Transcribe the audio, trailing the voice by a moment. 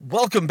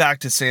Welcome back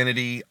to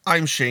Sanity.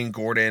 I'm Shane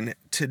Gordon.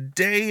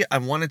 Today, I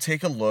want to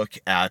take a look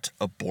at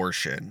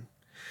abortion.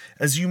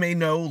 As you may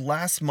know,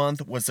 last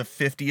month was the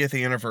 50th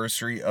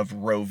anniversary of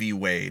Roe v.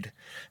 Wade.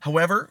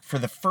 However, for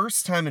the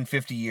first time in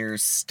 50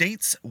 years,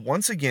 states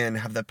once again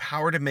have the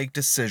power to make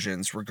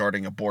decisions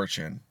regarding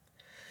abortion.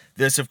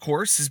 This, of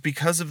course, is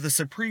because of the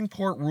Supreme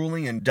Court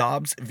ruling in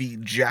Dobbs v.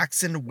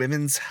 Jackson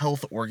Women's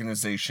Health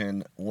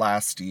Organization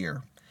last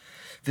year.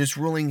 This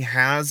ruling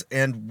has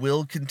and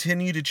will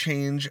continue to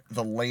change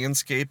the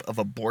landscape of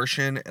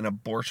abortion and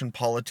abortion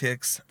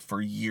politics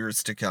for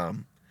years to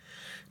come.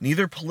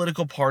 Neither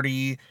political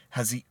party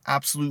has the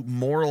absolute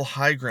moral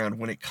high ground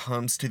when it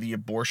comes to the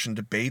abortion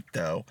debate,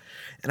 though,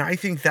 and I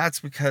think that's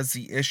because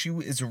the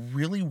issue is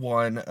really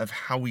one of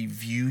how we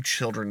view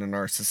children in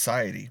our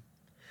society.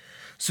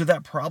 So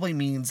that probably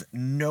means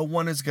no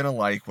one is going to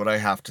like what I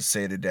have to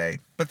say today,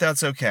 but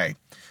that's okay.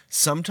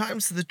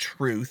 Sometimes the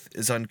truth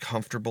is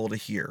uncomfortable to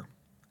hear.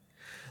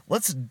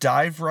 Let's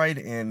dive right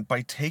in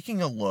by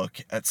taking a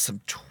look at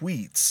some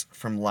tweets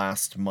from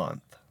last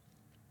month.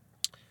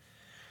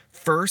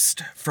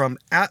 First, from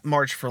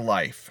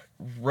 @MarchForLife,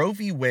 Roe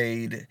v.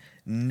 Wade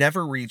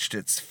never reached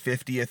its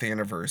 50th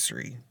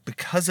anniversary.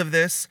 Because of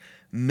this,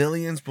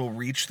 millions will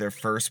reach their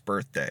first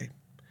birthday.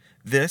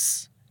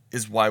 This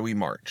is why we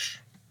march.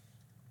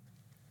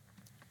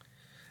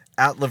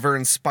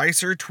 @Laverne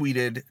Spicer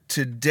tweeted,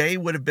 "Today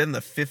would have been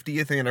the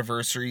 50th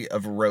anniversary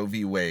of Roe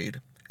v. Wade.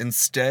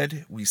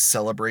 Instead, we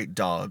celebrate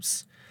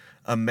Dobbs.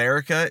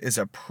 America is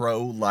a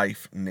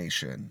pro-life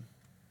nation."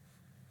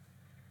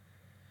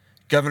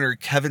 Governor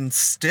Kevin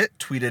Stitt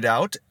tweeted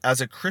out, "As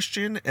a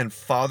Christian and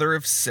father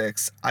of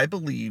 6, I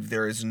believe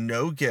there is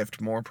no gift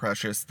more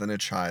precious than a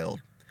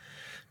child.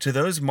 To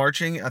those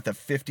marching at the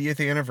 50th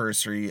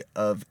anniversary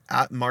of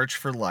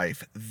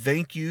 @MarchForLife,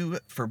 thank you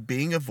for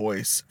being a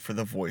voice for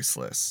the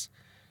voiceless.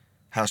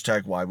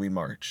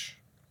 #WhyWeMarch."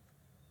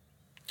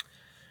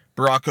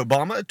 Barack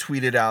Obama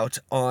tweeted out,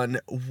 "On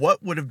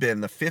what would have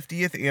been the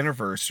 50th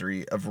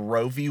anniversary of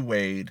Roe v.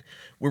 Wade,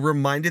 we're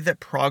reminded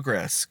that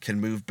progress can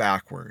move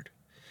backward.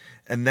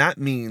 And that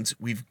means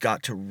we've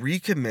got to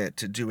recommit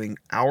to doing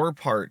our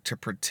part to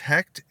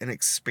protect and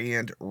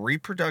expand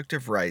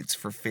reproductive rights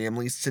for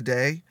families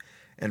today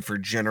and for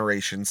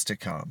generations to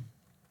come."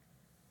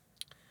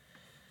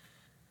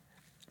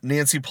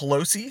 Nancy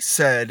Pelosi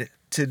said,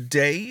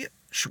 "Today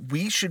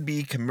we should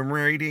be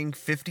commemorating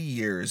 50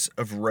 years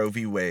of Roe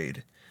v.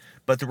 Wade.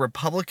 But the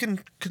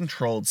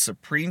Republican-controlled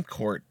Supreme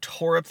Court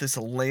tore up this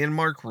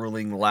landmark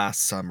ruling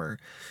last summer,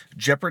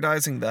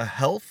 jeopardizing the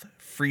health,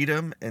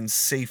 freedom, and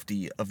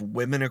safety of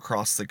women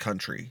across the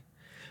country.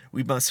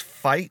 We must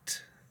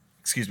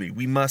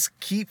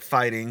keep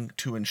fighting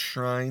to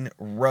enshrine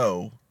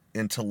Roe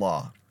into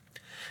law."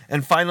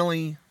 And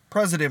finally,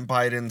 President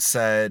Biden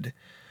said,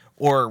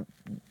 or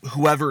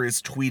whoever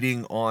is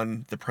tweeting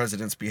on the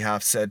president's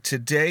behalf said,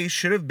 "Today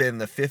should have been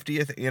the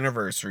 50th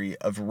anniversary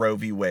of Roe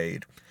v.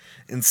 Wade.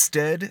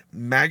 Instead,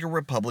 MAGA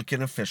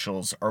Republican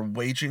officials are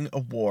waging a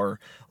war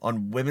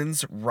on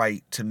women's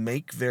right to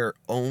make their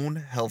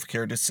own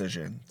healthcare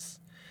decisions.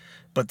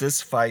 But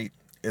this fight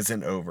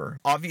isn't over."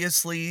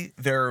 Obviously,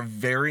 there are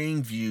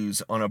varying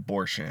views on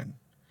abortion.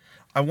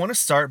 I want to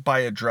start by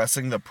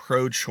addressing the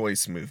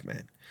pro-choice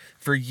movement.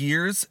 For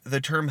years,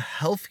 the term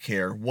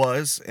healthcare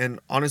was, and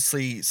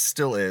honestly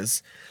still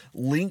is,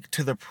 linked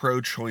to the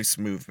pro-choice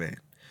movement.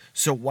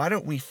 So why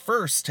don't we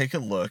first take a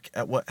look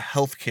at what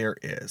healthcare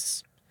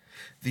is?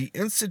 The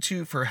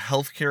Institute for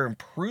Healthcare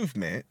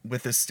Improvement,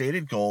 with the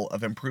stated goal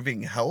of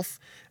improving health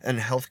and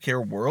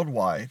healthcare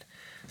worldwide,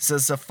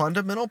 says the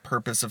fundamental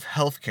purpose of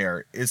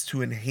healthcare is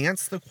to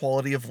enhance the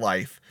quality of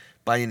life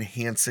by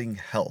enhancing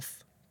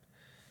health.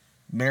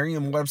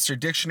 Merriam-Webster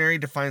Dictionary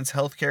defines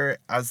healthcare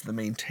as the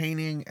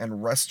maintaining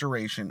and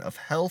restoration of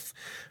health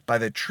by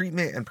the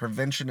treatment and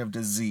prevention of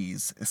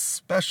disease,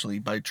 especially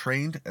by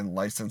trained and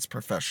licensed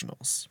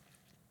professionals.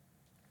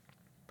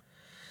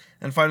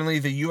 And finally,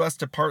 the U.S.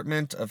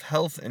 Department of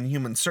Health and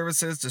Human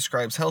Services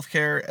describes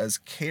healthcare as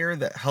care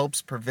that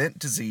helps prevent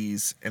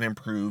disease and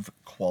improve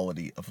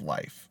quality of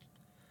life.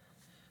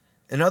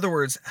 In other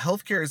words,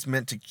 healthcare is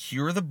meant to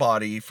cure the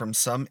body from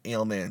some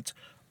ailment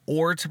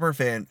or to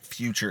prevent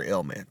future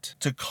ailment.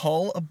 To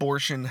call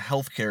abortion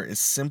healthcare is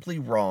simply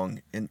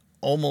wrong in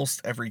almost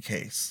every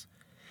case.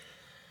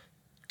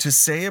 To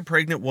say a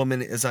pregnant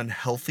woman is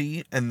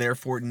unhealthy and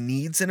therefore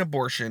needs an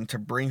abortion to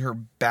bring her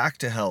back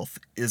to health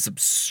is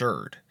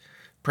absurd.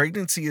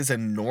 Pregnancy is a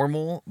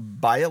normal,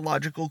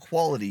 biological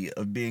quality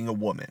of being a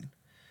woman.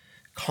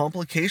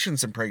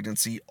 Complications in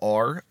pregnancy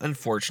are,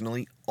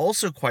 unfortunately,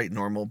 also quite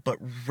normal, but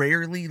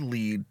rarely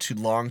lead to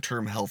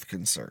long-term health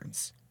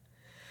concerns.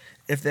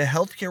 If the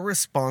healthcare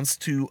response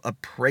to a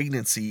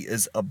pregnancy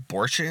is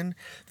abortion,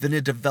 then a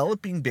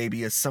developing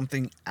baby is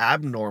something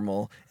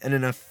abnormal and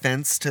an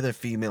offense to the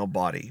female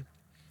body.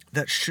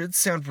 That should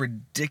sound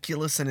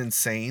ridiculous and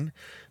insane,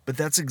 but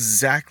that's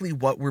exactly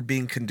what we're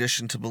being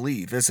conditioned to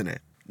believe, isn't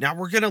it? Now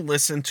we're going to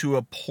listen to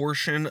a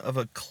portion of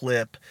a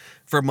clip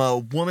from a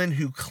woman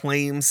who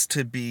claims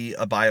to be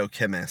a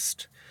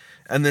biochemist.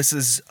 And this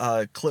is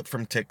a clip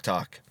from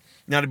TikTok.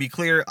 Now, to be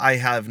clear, I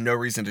have no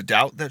reason to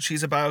doubt that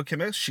she's a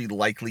biochemist. She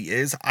likely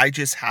is. I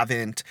just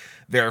haven't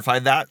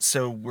verified that,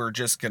 so we're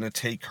just going to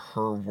take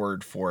her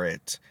word for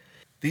it.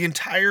 The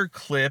entire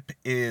clip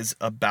is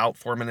about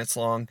 4 minutes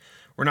long.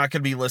 We're not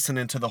going to be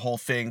listening to the whole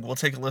thing. We'll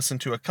take a listen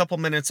to a couple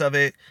minutes of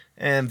it,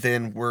 and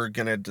then we're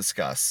going to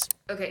discuss.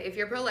 Okay, if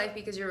you're pro-life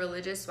because you're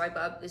religious, swipe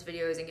up. This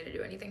video isn't going to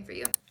do anything for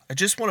you. I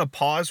just want to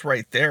pause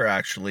right there,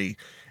 actually,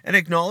 and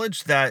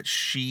acknowledge that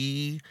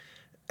she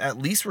at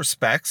least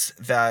respects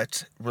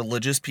that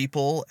religious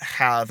people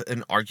have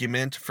an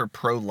argument for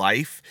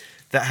pro-life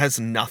that has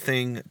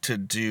nothing to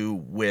do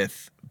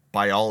with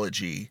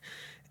biology.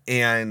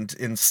 And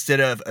instead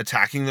of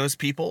attacking those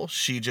people,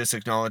 she just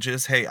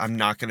acknowledges, hey, I'm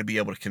not going to be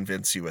able to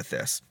convince you with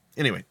this.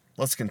 Anyway,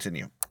 let's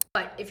continue.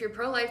 But if you're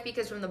pro-life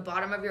because from the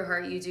bottom of your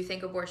heart you do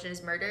think abortion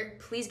is murder,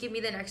 please give me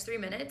the next 3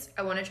 minutes.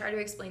 I want to try to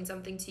explain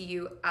something to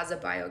you as a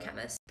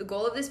biochemist. The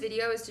goal of this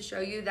video is to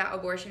show you that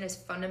abortion is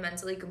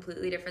fundamentally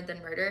completely different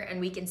than murder, and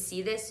we can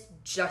see this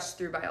just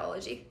through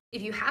biology.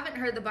 If you haven't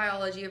heard the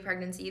biology of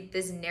pregnancy,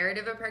 this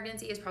narrative of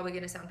pregnancy is probably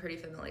going to sound pretty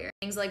familiar.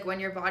 Things like when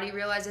your body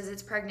realizes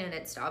it's pregnant,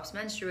 it stops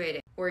menstruating,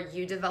 or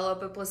you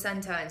develop a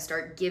placenta and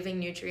start giving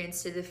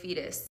nutrients to the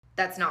fetus.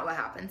 That's not what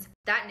happens.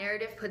 That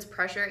narrative puts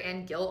pressure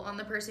and guilt on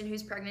the person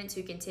who's pregnant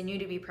to continue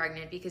to be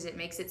pregnant because it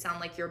makes it sound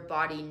like your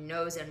body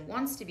knows and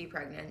wants to be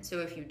pregnant. So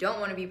if you don't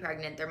want to be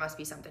pregnant, there must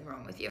be something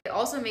wrong with you. It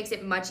also makes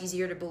it much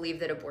easier to believe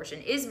that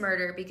abortion is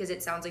murder because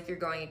it sounds like you're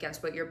going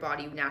against what your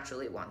body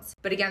naturally wants.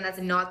 But again, that's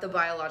not the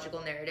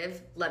biological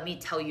narrative. Let me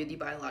tell you the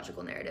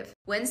biological narrative.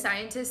 When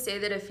scientists say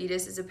that a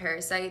fetus is a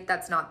parasite,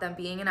 that's not them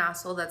being an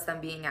asshole, that's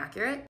them being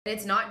accurate. And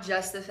it's not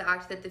just the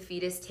fact that the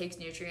fetus takes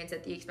nutrients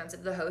at the expense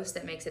of the host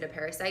that makes it a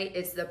parasite.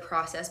 It's the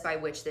process by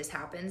which this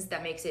happens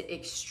that makes it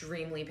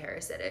extremely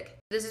parasitic.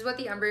 This is what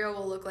the embryo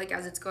will look like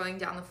as it's going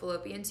down the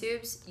fallopian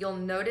tubes. You'll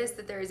notice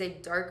that there is a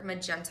dark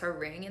magenta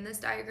ring in this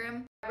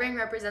diagram. That ring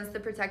represents the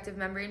protective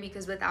membrane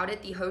because without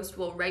it, the host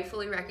will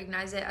rightfully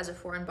recognize it as a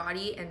foreign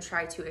body and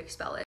try to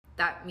expel it.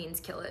 That means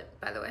kill it,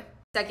 by the way.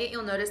 Second,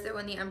 you'll notice that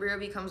when the embryo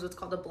becomes what's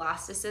called a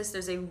blastocyst,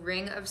 there's a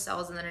ring of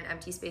cells and then an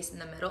empty space in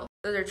the middle.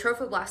 Those are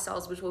trophoblast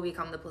cells, which will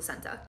become the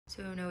placenta.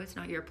 So no, it's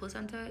not your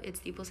placenta. It's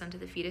the placenta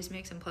the fetus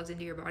makes and plugs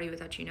into your body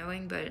without you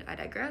knowing, but I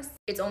digress.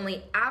 It's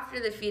only after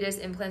the fetus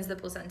implants the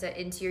placenta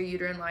into your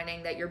uterine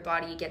lining that your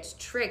body gets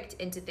tricked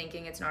into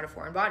thinking it's not a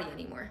foreign body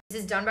anymore. This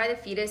is done by the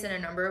fetus in a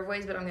number of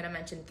ways, but I'm going to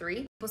mention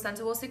 3.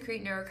 Placenta will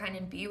secrete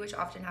neurokinin B, which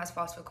often has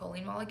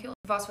phosphocholine molecule.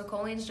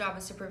 Phosphocoline's job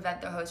is to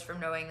prevent the host from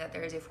knowing that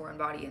there is a foreign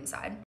body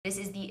inside. This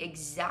is the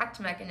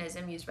exact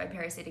mechanism used by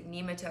parasitic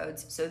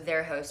nematodes, so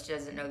their host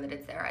doesn't know that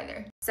it's there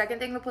either. Second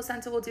thing the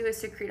placenta will do is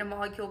secrete a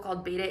molecule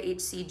called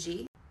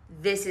beta-HCG.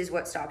 This is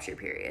what stops your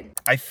period.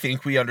 I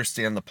think we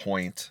understand the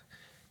point.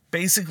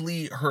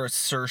 Basically, her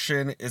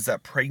assertion is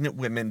that pregnant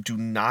women do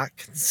not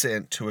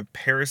consent to a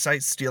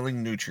parasite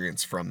stealing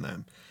nutrients from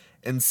them.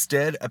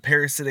 Instead, a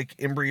parasitic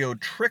embryo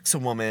tricks a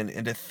woman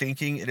into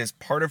thinking it is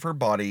part of her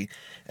body,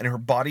 and her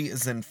body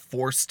is then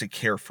forced to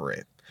care for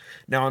it.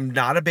 Now, I'm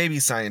not a baby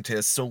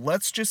scientist, so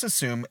let's just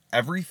assume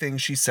everything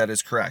she said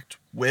is correct,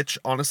 which,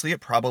 honestly,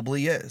 it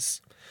probably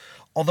is.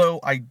 Although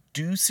I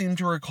do seem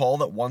to recall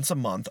that once a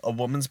month, a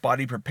woman's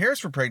body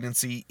prepares for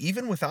pregnancy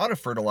even without a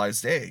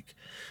fertilized egg.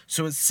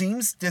 So it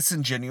seems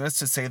disingenuous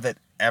to say that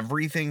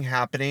everything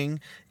happening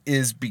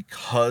is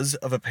because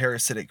of a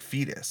parasitic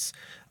fetus.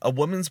 A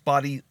woman's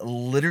body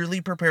literally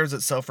prepares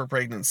itself for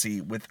pregnancy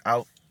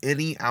without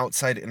any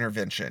outside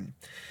intervention.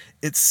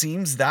 It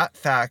seems that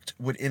fact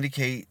would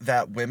indicate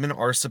that women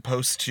are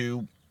supposed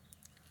to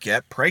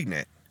get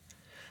pregnant.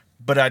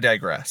 But I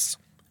digress.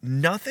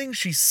 Nothing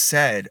she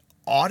said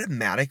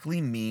automatically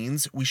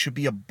means we should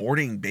be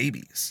aborting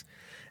babies.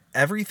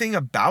 Everything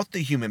about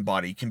the human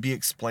body can be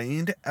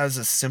explained as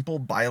a simple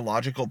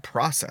biological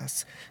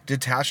process,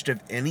 detached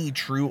of any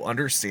true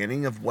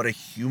understanding of what a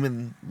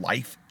human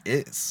life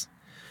is.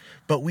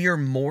 But we are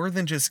more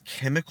than just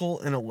chemical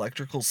and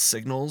electrical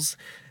signals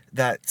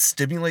that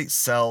stimulate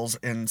cells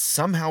and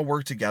somehow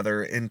work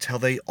together until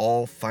they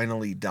all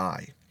finally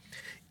die.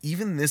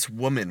 Even this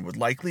woman would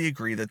likely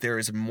agree that there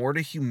is more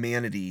to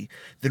humanity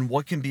than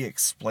what can be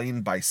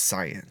explained by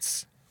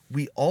science.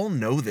 We all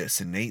know this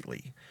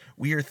innately.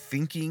 We are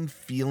thinking,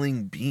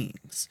 feeling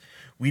beings.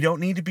 We don't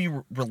need to be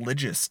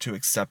religious to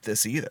accept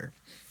this either.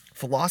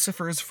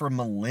 Philosophers for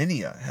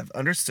millennia have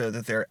understood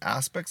that there are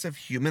aspects of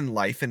human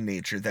life and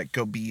nature that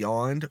go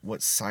beyond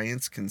what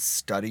science can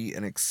study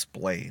and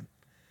explain.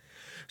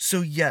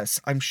 So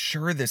yes, I'm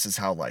sure this is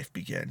how life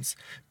begins,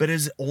 but it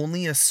is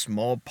only a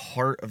small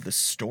part of the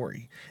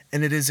story,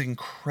 and it is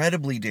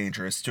incredibly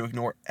dangerous to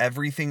ignore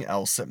everything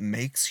else that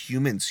makes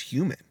humans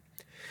human.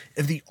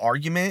 If the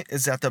argument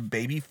is that the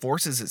baby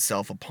forces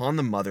itself upon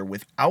the mother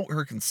without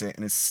her consent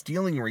and is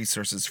stealing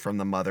resources from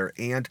the mother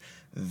and,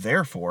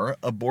 therefore,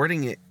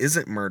 aborting it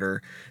isn't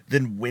murder,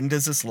 then when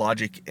does this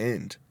logic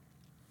end?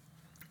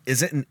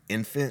 Isn't an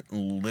infant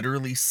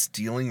literally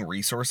stealing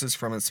resources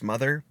from its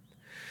mother?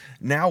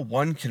 Now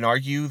one can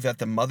argue that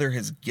the mother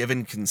has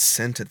given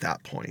consent at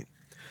that point.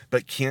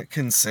 But can't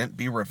consent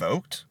be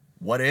revoked?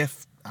 What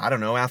if, I don't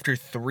know, after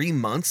 3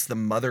 months, the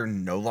mother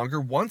no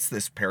longer wants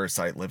this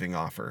parasite living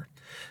off her?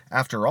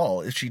 After all,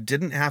 if she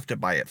didn't have to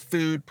buy it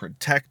food,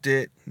 protect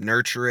it,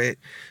 nurture it,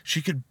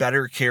 she could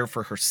better care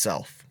for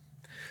herself.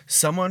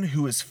 Someone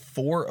who is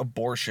for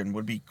abortion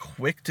would be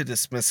quick to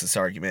dismiss this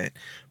argument,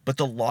 but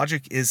the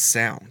logic is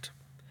sound.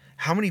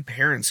 How many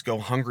parents go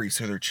hungry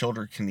so their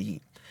children can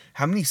eat?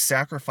 How many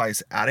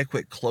sacrifice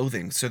adequate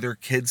clothing so their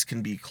kids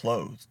can be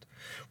clothed?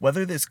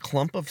 Whether this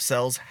clump of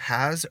cells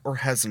has or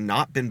has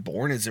not been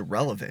born is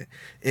irrelevant.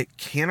 It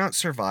cannot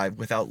survive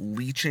without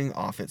leeching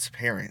off its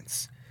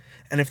parents.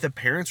 And if the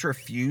parents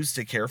refuse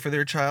to care for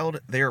their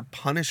child, they are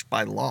punished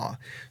by law.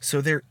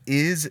 So there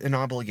is an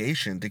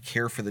obligation to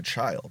care for the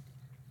child.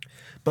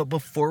 But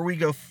before we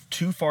go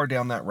too far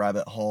down that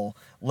rabbit hole,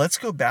 let's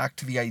go back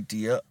to the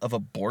idea of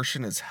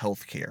abortion as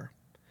healthcare.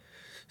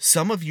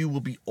 Some of you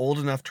will be old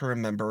enough to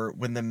remember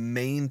when the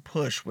main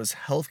push was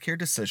healthcare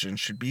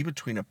decisions should be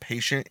between a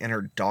patient and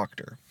her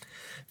doctor.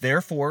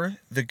 Therefore,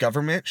 the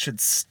government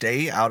should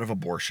stay out of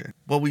abortion.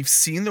 Well, we've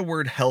seen the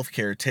word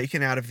healthcare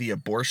taken out of the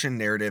abortion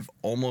narrative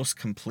almost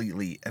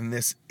completely, and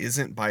this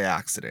isn't by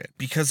accident,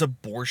 because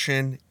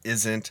abortion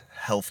isn't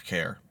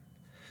healthcare.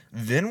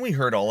 Then we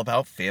heard all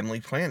about family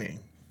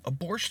planning.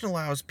 Abortion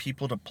allows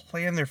people to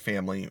plan their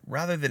family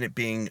rather than it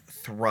being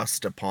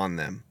thrust upon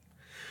them.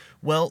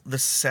 Well, the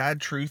sad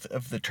truth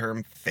of the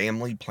term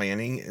family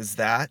planning is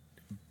that,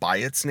 by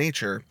its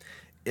nature,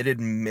 it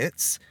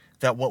admits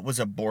that what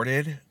was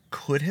aborted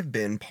could have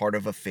been part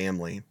of a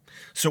family.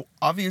 So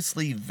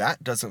obviously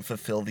that doesn't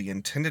fulfill the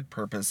intended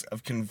purpose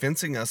of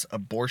convincing us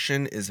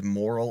abortion is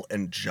moral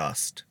and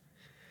just.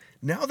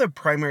 Now the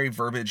primary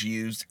verbiage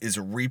used is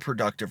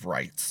reproductive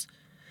rights.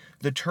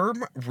 The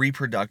term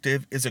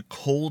reproductive is a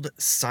cold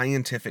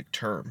scientific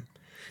term.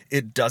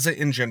 It doesn't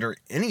engender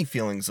any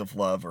feelings of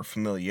love or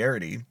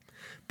familiarity.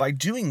 By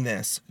doing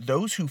this,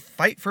 those who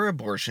fight for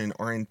abortion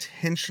are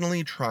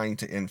intentionally trying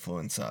to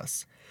influence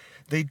us.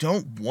 They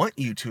don't want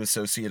you to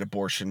associate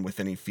abortion with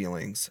any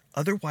feelings,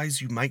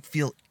 otherwise you might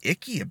feel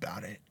icky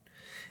about it.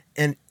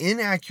 And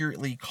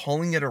inaccurately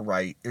calling it a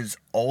right is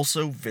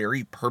also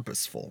very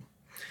purposeful.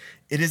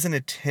 It is an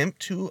attempt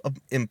to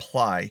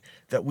imply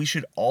that we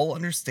should all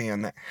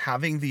understand that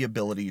having the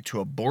ability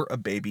to abort a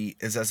baby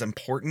is as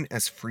important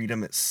as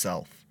freedom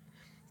itself.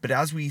 But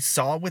as we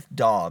saw with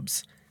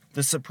Dobbs,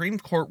 the Supreme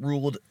Court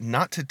ruled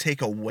not to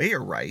take away a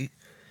right,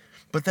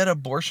 but that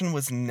abortion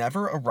was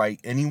never a right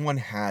anyone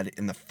had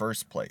in the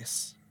first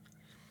place.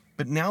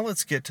 But now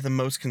let's get to the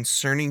most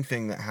concerning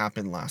thing that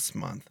happened last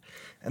month,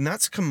 and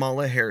that's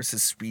Kamala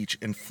Harris's speech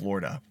in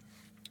Florida.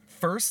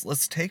 First,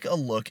 let's take a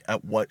look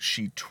at what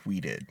she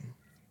tweeted.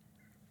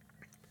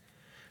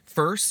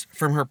 First,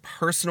 from her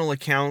personal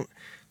account,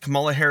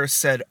 Kamala Harris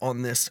said,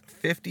 on this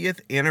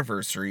 50th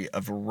anniversary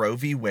of Roe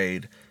v.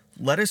 Wade,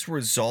 let us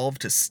resolve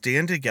to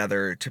stand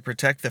together to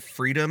protect the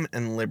freedom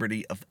and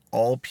liberty of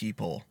all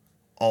people,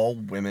 all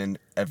women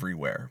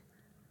everywhere.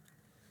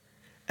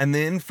 And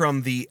then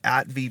from the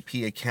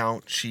 @VP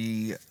account,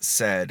 she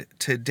said,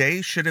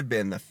 today should have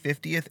been the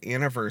 50th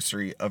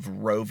anniversary of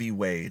Roe v.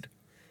 Wade.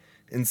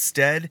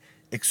 Instead,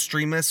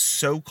 extremist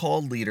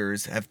so-called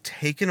leaders have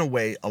taken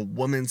away a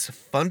woman's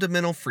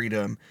fundamental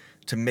freedom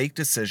to make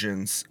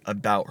decisions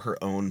about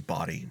her own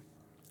body.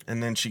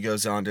 And then she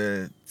goes on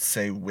to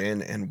say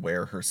when and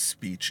where her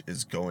speech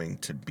is going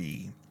to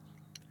be.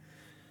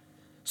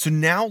 So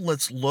now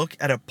let's look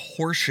at a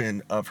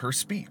portion of her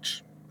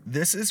speech.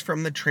 This is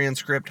from the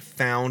transcript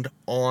found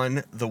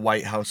on the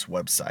White House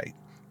website.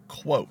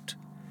 Quote,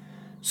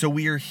 so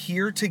we are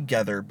here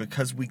together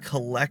because we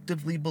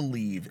collectively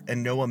believe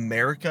and know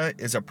America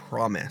is a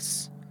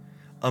promise.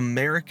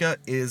 America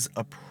is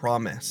a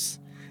promise.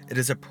 It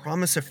is a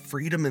promise of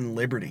freedom and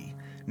liberty,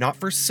 not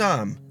for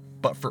some,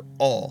 but for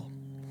all.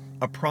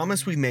 A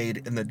promise we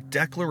made in the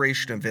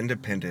Declaration of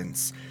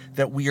Independence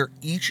that we are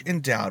each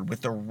endowed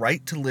with the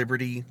right to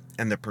liberty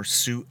and the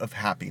pursuit of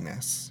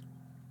happiness.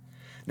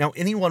 Now,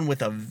 anyone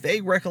with a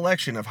vague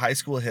recollection of high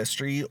school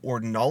history or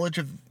knowledge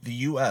of the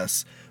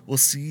U.S. will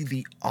see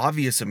the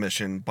obvious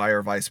omission by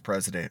our vice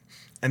president,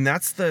 and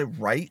that's the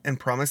right and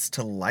promise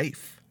to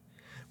life.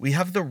 We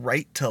have the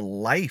right to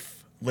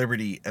life,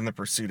 liberty, and the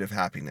pursuit of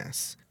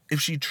happiness. If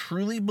she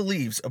truly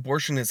believes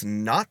abortion is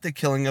not the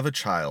killing of a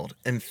child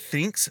and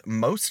thinks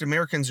most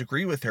Americans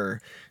agree with her,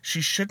 she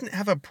shouldn't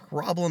have a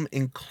problem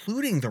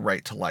including the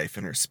right to life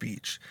in her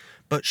speech.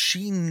 But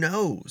she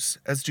knows,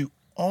 as do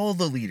all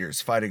the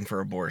leaders fighting for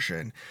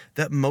abortion,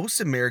 that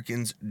most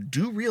Americans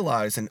do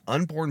realize an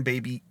unborn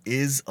baby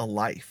is a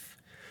life.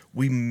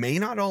 We may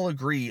not all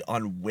agree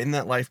on when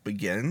that life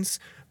begins,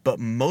 but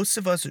most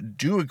of us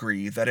do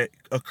agree that it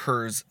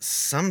occurs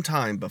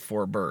sometime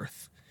before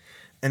birth.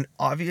 And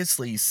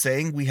obviously,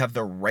 saying we have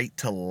the right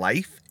to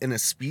life in a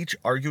speech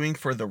arguing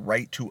for the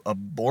right to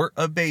abort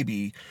a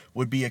baby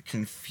would be a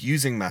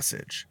confusing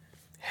message.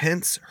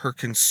 Hence her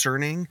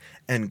concerning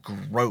and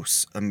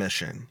gross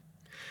omission.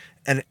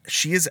 And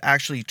she has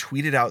actually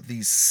tweeted out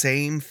the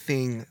same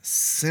thing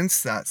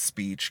since that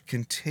speech,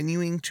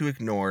 continuing to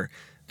ignore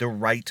the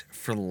right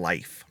for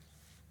life.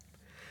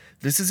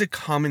 This is a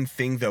common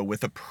thing, though,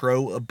 with a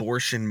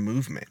pro-abortion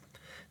movement.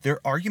 Their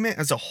argument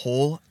as a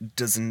whole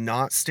does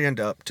not stand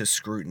up to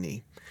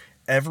scrutiny.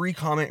 Every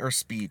comment or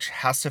speech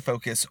has to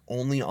focus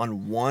only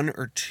on one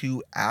or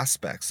two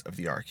aspects of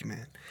the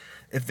argument.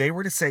 If they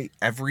were to say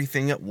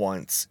everything at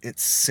once, it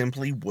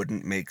simply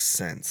wouldn't make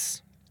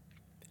sense.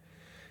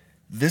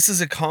 This is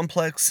a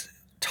complex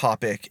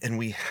topic, and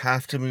we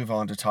have to move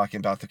on to talking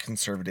about the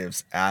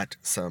conservatives at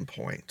some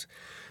point.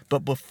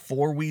 But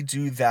before we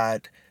do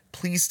that,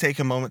 please take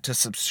a moment to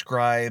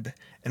subscribe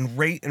and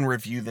rate and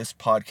review this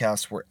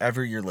podcast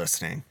wherever you're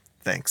listening.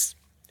 Thanks.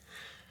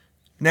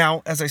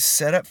 Now, as I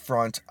said up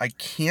front, I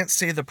can't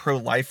say the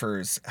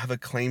pro-lifers have a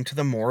claim to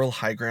the moral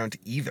high ground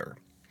either.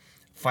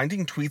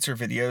 Finding tweets or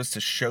videos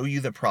to show you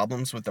the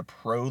problems with the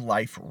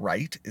pro-life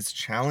right is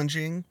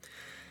challenging,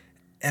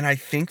 and I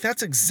think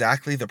that's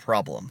exactly the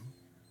problem.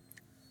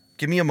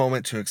 Give me a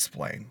moment to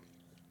explain.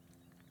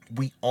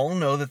 We all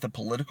know that the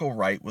political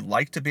right would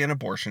like to ban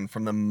abortion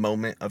from the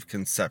moment of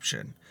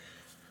conception.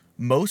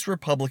 Most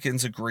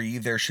Republicans agree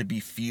there should be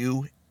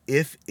few,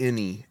 if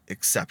any,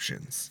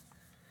 exceptions.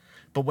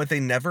 But what they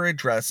never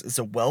address is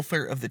the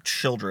welfare of the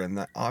children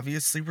that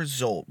obviously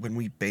result when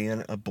we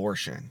ban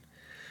abortion.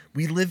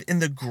 We live in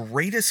the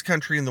greatest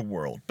country in the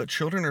world, but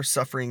children are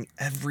suffering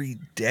every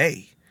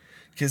day.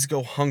 Kids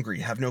go hungry,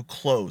 have no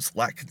clothes,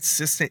 lack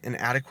consistent and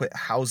adequate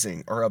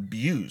housing, are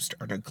abused,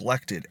 are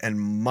neglected, and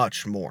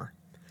much more.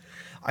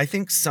 I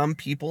think some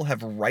people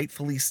have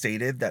rightfully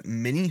stated that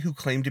many who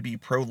claim to be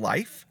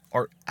pro-life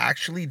are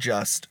actually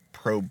just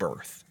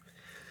pro-birth.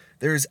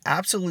 There is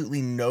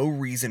absolutely no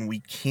reason we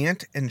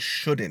can't and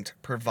shouldn't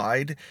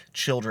provide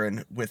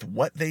children with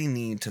what they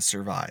need to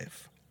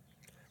survive.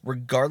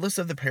 Regardless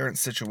of the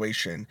parent's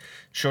situation,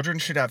 children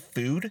should have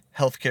food,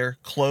 healthcare,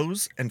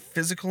 clothes, and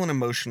physical and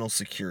emotional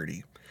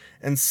security.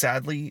 And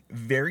sadly,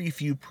 very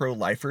few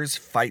pro-lifers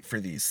fight for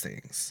these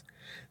things.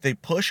 They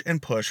push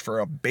and push for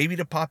a baby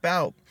to pop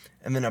out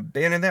and then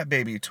abandon that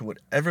baby to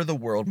whatever the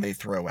world may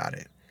throw at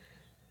it.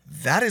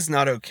 That is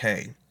not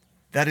okay.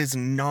 That is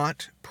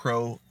not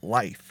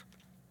pro-life.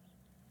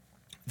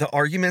 The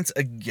arguments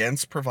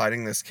against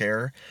providing this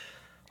care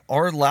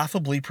are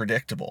laughably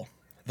predictable.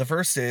 The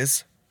first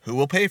is, who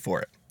will pay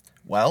for it?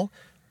 Well,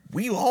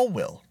 we all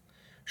will.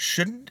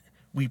 Shouldn't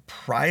we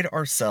pride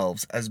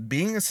ourselves as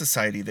being a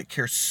society that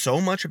cares so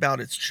much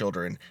about its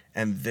children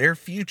and their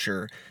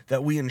future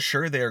that we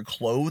ensure they are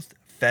clothed,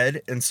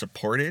 fed, and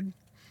supported?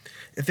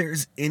 If there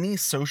is any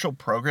social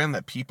program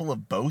that people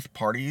of both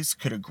parties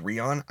could agree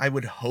on, I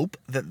would hope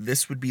that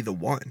this would be the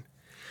one.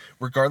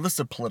 Regardless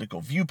of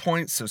political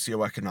viewpoint,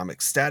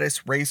 socioeconomic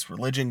status, race,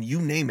 religion,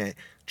 you name it,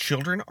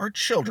 children are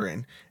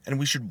children, and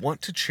we should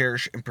want to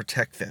cherish and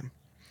protect them.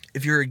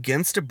 If you're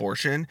against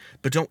abortion,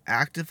 but don't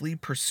actively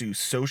pursue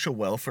social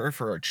welfare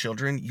for our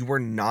children, you are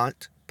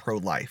not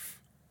pro-life.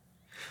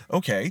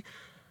 Okay,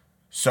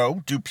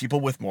 so do people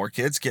with more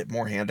kids get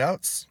more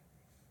handouts?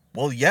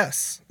 Well,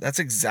 yes, that's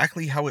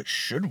exactly how it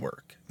should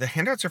work. The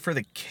handouts are for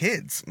the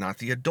kids, not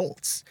the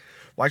adults.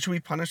 Why should we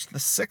punish the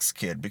sixth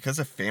kid because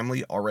a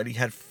family already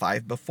had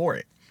 5 before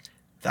it?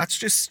 That's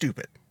just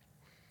stupid.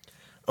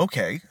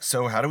 Okay,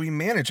 so how do we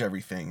manage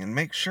everything and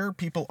make sure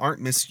people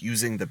aren't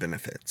misusing the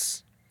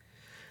benefits?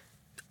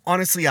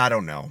 Honestly, I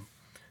don't know.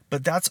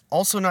 But that's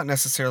also not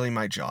necessarily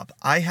my job.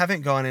 I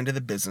haven't gone into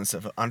the business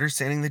of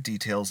understanding the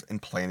details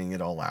and planning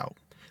it all out.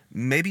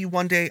 Maybe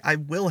one day I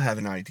will have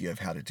an idea of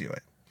how to do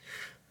it.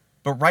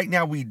 But right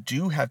now we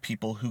do have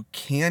people who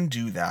can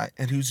do that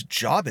and whose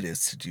job it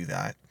is to do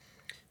that.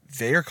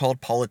 They are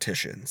called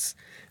politicians.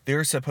 They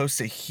are supposed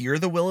to hear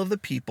the will of the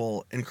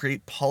people and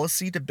create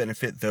policy to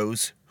benefit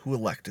those who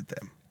elected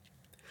them.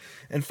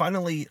 And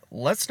finally,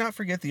 let's not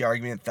forget the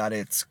argument that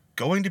it's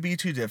going to be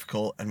too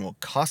difficult and will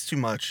cost too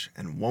much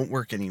and won't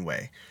work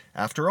anyway.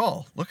 After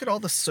all, look at all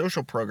the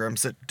social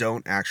programs that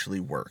don't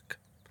actually work.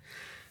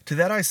 To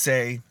that I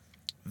say,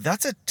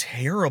 that's a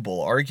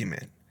terrible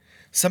argument.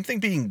 Something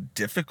being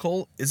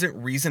difficult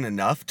isn't reason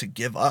enough to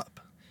give up.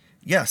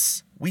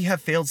 Yes, we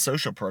have failed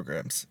social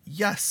programs.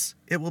 Yes,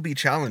 it will be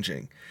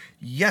challenging.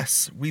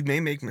 Yes, we may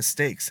make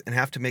mistakes and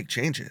have to make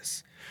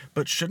changes.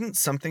 But shouldn't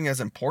something as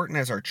important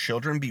as our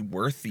children be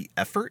worth the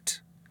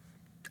effort?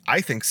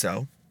 I think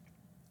so.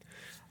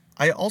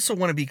 I also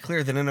want to be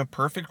clear that in a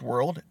perfect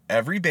world,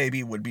 every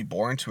baby would be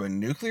born to a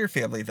nuclear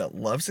family that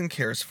loves and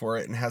cares for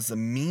it and has the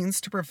means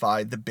to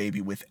provide the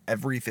baby with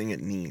everything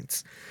it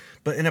needs.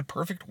 But in a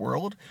perfect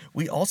world,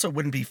 we also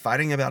wouldn't be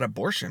fighting about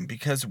abortion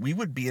because we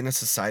would be in a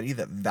society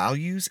that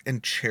values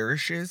and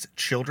cherishes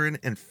children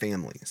and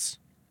families.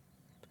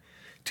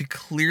 To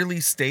clearly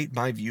state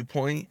my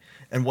viewpoint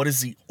and what is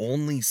the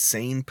only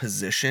sane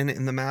position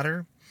in the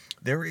matter,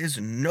 there is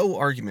no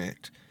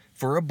argument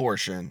for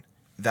abortion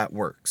that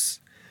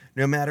works.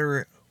 No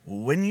matter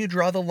when you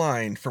draw the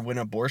line for when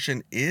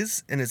abortion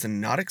is and is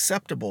not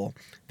acceptable,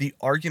 the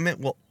argument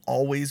will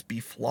always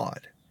be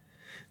flawed.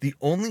 The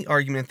only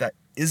argument that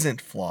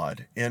isn't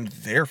flawed, and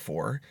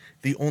therefore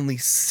the only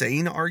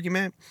sane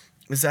argument,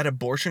 is that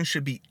abortion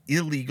should be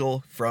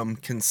illegal from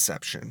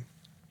conception.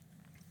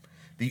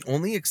 The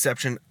only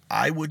exception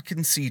I would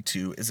concede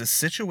to is a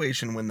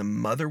situation when the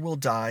mother will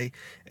die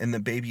and the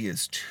baby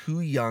is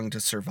too young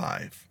to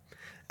survive.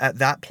 At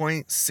that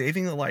point,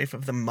 saving the life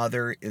of the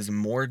mother is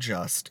more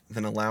just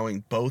than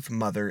allowing both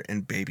mother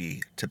and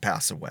baby to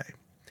pass away.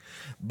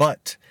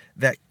 But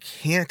that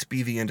can't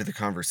be the end of the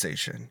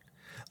conversation.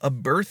 A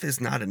birth is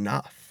not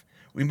enough.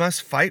 We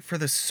must fight for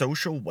the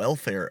social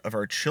welfare of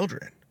our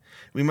children.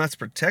 We must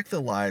protect the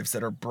lives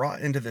that are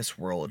brought into this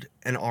world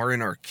and are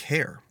in our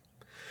care.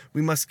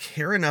 We must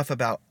care enough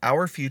about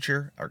our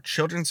future, our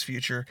children's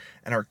future,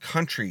 and our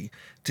country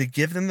to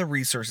give them the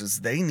resources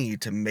they need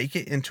to make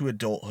it into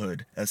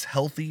adulthood as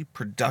healthy,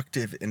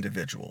 productive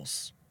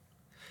individuals.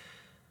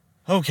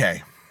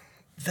 Okay,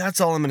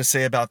 that's all I'm going to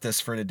say about this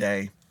for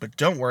today, but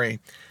don't worry,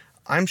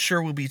 I'm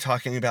sure we'll be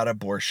talking about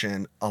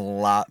abortion a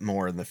lot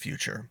more in the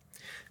future.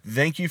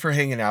 Thank you for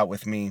hanging out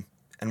with me,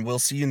 and we'll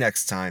see you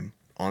next time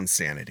on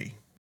Sanity.